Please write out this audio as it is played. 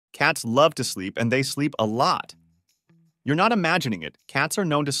Cats love to sleep, and they sleep a lot. You're not imagining it. Cats are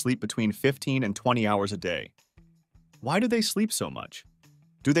known to sleep between 15 and 20 hours a day. Why do they sleep so much?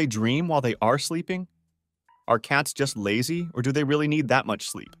 Do they dream while they are sleeping? Are cats just lazy, or do they really need that much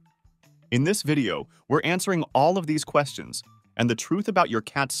sleep? In this video, we're answering all of these questions, and the truth about your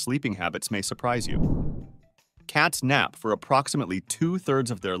cat's sleeping habits may surprise you. Cats nap for approximately 2/3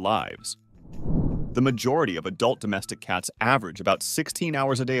 of their lives. The majority of adult domestic cats average about 16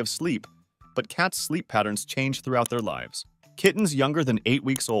 hours a day of sleep, but cats' sleep patterns change throughout their lives. Kittens younger than 8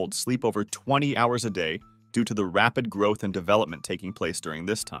 weeks old sleep over 20 hours a day due to the rapid growth and development taking place during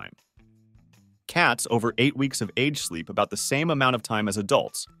this time. Cats over 8 weeks of age sleep about the same amount of time as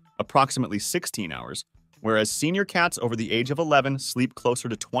adults, approximately 16 hours, whereas senior cats over the age of 11 sleep closer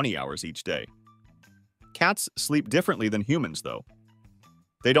to 20 hours each day. Cats sleep differently than humans, though.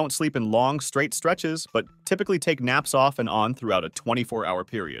 They don't sleep in long, straight stretches, but typically take naps off and on throughout a 24-hour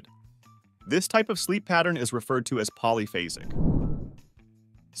period. This type of sleep pattern is referred to as polyphasic.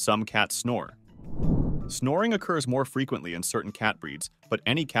 Some cats snore. Snoring occurs more frequently in certain cat breeds, but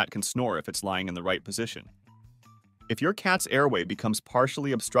any cat can snore if it's lying in the right position. If your cat's airway becomes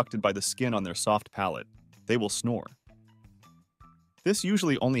partially obstructed by the skin on their soft palate, they will snore. This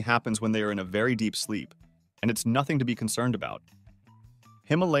usually only happens when they are in a very deep sleep, and it's nothing to be concerned about.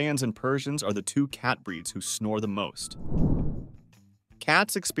 Himalayans and Persians are the two cat breeds who snore the most.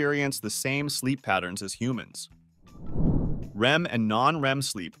 Cats experience the same sleep patterns as humans. REM and non-REM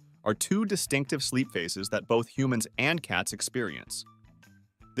sleep are two distinctive sleep phases that both humans and cats experience.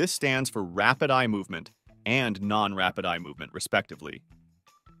 This stands for rapid eye movement and non-rapid eye movement, respectively.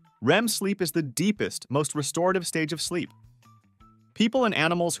 REM sleep is the deepest, most restorative stage of sleep. People and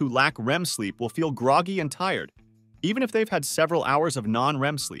animals who lack REM sleep will feel groggy and tired, even if they've had several hours of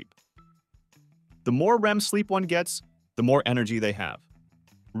non-REM sleep. The more REM sleep one gets, the more energy they have.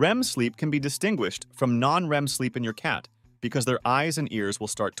 REM sleep can be distinguished from non-REM sleep in your cat because their eyes and ears will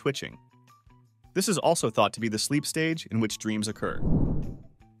start twitching. This is also thought to be the sleep stage in which dreams occur.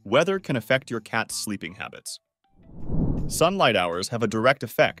 Weather can affect your cat's sleeping habits. Sunlight hours have a direct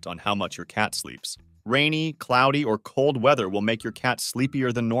effect on how much your cat sleeps. Rainy, cloudy, or cold weather will make your cat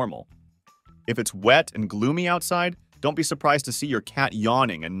sleepier than normal. If it's wet and gloomy outside, don't be surprised to see your cat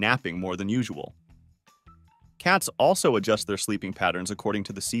yawning and napping more than usual. Cats also adjust their sleeping patterns according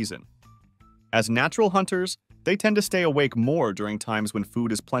to the season. As natural hunters, they tend to stay awake more during times when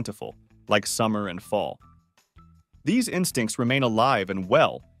food is plentiful, like summer and fall. These instincts remain alive and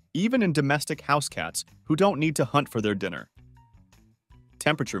well, even in domestic house cats who don't need to hunt for their dinner.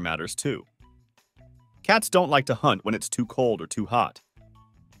 Temperature matters too. Cats don't like to hunt when it's too cold or too hot.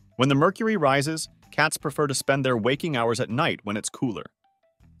 When the mercury rises, cats prefer to spend their waking hours at night when it's cooler.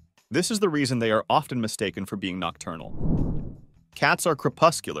 This is the reason they are often mistaken for being nocturnal. Cats are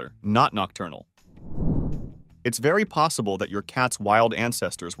crepuscular, not nocturnal. It's very possible that your cat's wild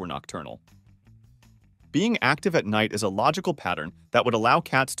ancestors were nocturnal. Being active at night is a logical pattern that would allow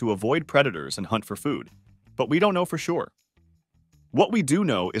cats to avoid predators and hunt for food, but we don't know for sure. What we do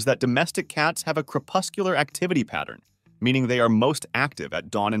know is that domestic cats have a crepuscular activity pattern, meaning they are most active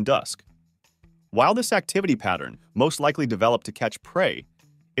at dawn and dusk. While this activity pattern most likely developed to catch prey,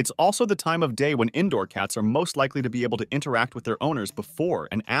 it's also the time of day when indoor cats are most likely to be able to interact with their owners before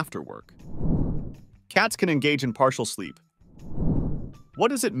and after work. Cats can engage in partial sleep. What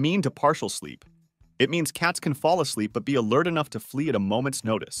does it mean to partial sleep? It means cats can fall asleep but be alert enough to flee at a moment's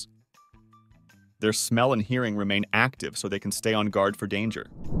notice. Their smell and hearing remain active so they can stay on guard for danger.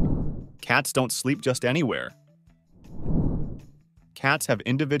 Cats don't sleep just anywhere. Cats have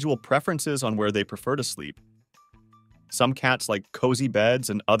individual preferences on where they prefer to sleep. Some cats like cozy beds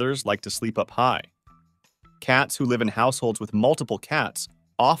and others like to sleep up high. Cats who live in households with multiple cats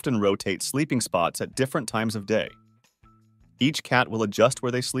often rotate sleeping spots at different times of day. Each cat will adjust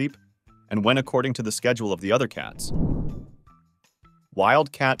where they sleep and when according to the schedule of the other cats.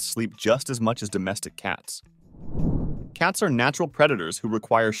 Wild cats sleep just as much as domestic cats. Cats are natural predators who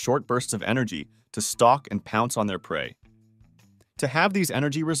require short bursts of energy to stalk and pounce on their prey. To have these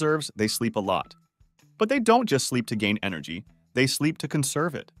energy reserves, they sleep a lot. But they don't just sleep to gain energy, they sleep to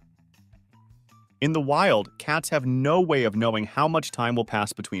conserve it. In the wild, cats have no way of knowing how much time will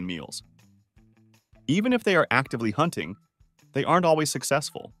pass between meals. Even if they are actively hunting, they aren't always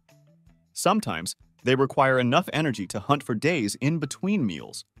successful. Sometimes, they require enough energy to hunt for days in between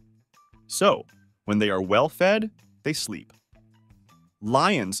meals. So, when they are well fed, they sleep.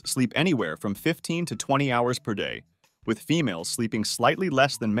 Lions sleep anywhere from 15 to 20 hours per day, with females sleeping slightly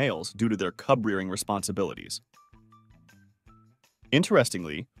less than males due to their cub-rearing responsibilities.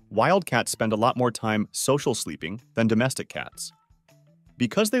 Interestingly, wild cats spend a lot more time social sleeping than domestic cats.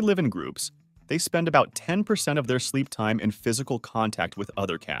 Because they live in groups, they spend about 10% of their sleep time in physical contact with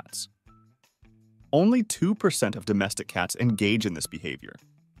other cats. Only 2% of domestic cats engage in this behavior.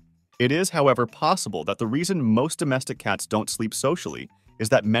 It is, however, possible that the reason most domestic cats don't sleep socially is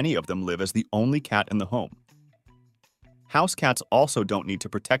that many of them live as the only cat in the home. House cats also don't need to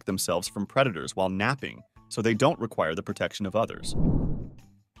protect themselves from predators while napping, so they don't require the protection of others.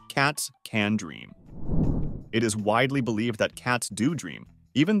 Cats can dream. It is widely believed that cats do dream,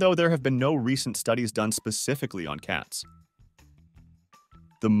 even though there have been no recent studies done specifically on cats.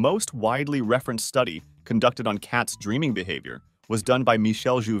 The most widely referenced study conducted on cats' dreaming behavior was done by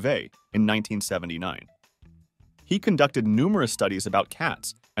Michel Jouvet in 1979. He conducted numerous studies about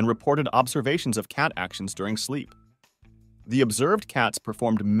cats and reported observations of cat actions during sleep. The observed cats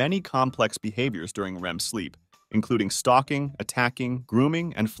performed many complex behaviors during REM sleep, including stalking, attacking,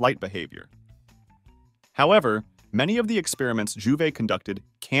 grooming, and flight behavior. However, many of the experiments Jouvet conducted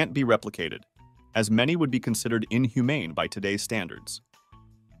can't be replicated, as many would be considered inhumane by today's standards.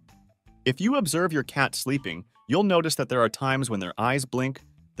 If you observe your cat sleeping, you'll notice that there are times when their eyes blink,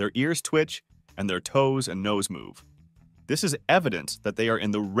 their ears twitch, and their toes and nose move. This is evidence that they are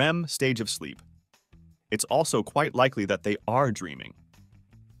in the REM stage of sleep. It's also quite likely that they are dreaming.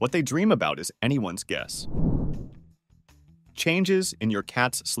 What they dream about is anyone's guess. Changes in your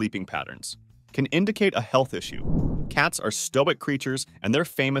cat's sleeping patterns can indicate a health issue. Cats are stoic creatures, and they're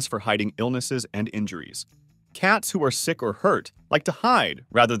famous for hiding illnesses and injuries. Cats who are sick or hurt like to hide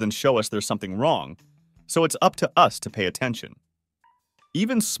rather than show us there's something wrong, so it's up to us to pay attention.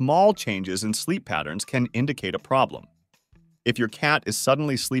 Even small changes in sleep patterns can indicate a problem. If your cat is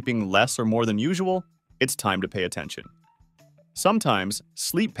suddenly sleeping less or more than usual, it's time to pay attention. Sometimes,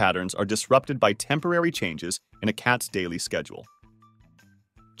 sleep patterns are disrupted by temporary changes in a cat's daily schedule.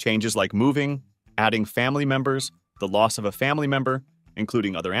 Changes like moving, adding family members, the loss of a family member,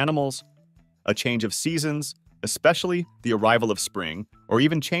 including other animals, a change of seasons, especially the arrival of spring, or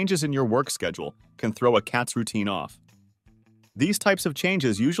even changes in your work schedule can throw a cat's routine off. These types of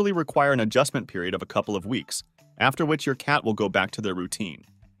changes usually require an adjustment period of a couple of weeks, after which your cat will go back to their routine.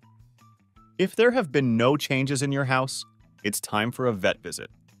 If there have been no changes in your house, it's time for a vet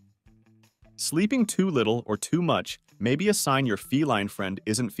visit. Sleeping too little or too much may be a sign your feline friend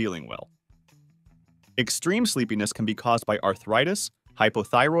isn't feeling well. Extreme sleepiness can be caused by arthritis,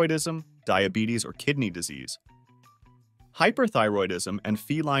 hypothyroidism, diabetes, or kidney disease. Hyperthyroidism and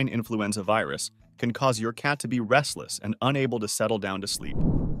feline influenza virus can cause your cat to be restless and unable to settle down to sleep.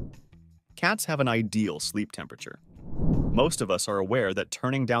 Cats have an ideal sleep temperature. Most of us are aware that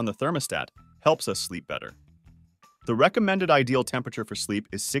turning down the thermostat helps us sleep better. The recommended ideal temperature for sleep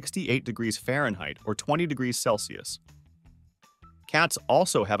is 68 degrees Fahrenheit or 20 degrees Celsius. Cats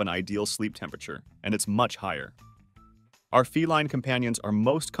also have an ideal sleep temperature, and it's much higher. Our feline companions are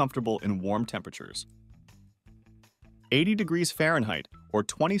most comfortable in warm temperatures. 80 degrees Fahrenheit or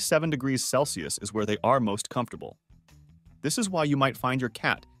 27 degrees Celsius is where they are most comfortable. This is why you might find your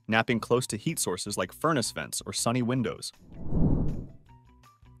cat napping close to heat sources like furnace vents or sunny windows.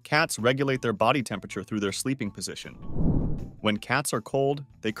 Cats regulate their body temperature through their sleeping position. When cats are cold,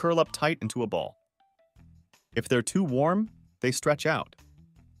 they curl up tight into a ball. If they're too warm, they stretch out.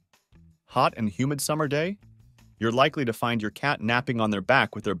 Hot and humid summer day? You're likely to find your cat napping on their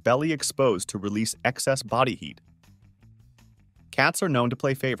back with their belly exposed to release excess body heat. Cats are known to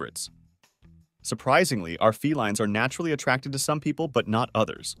play favorites. Surprisingly, our felines are naturally attracted to some people but not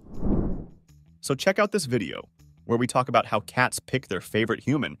others. So check out this video, where we talk about how cats pick their favorite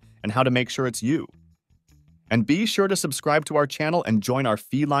human and how to make sure it's you. And be sure to subscribe to our channel and join our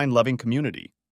feline-loving community.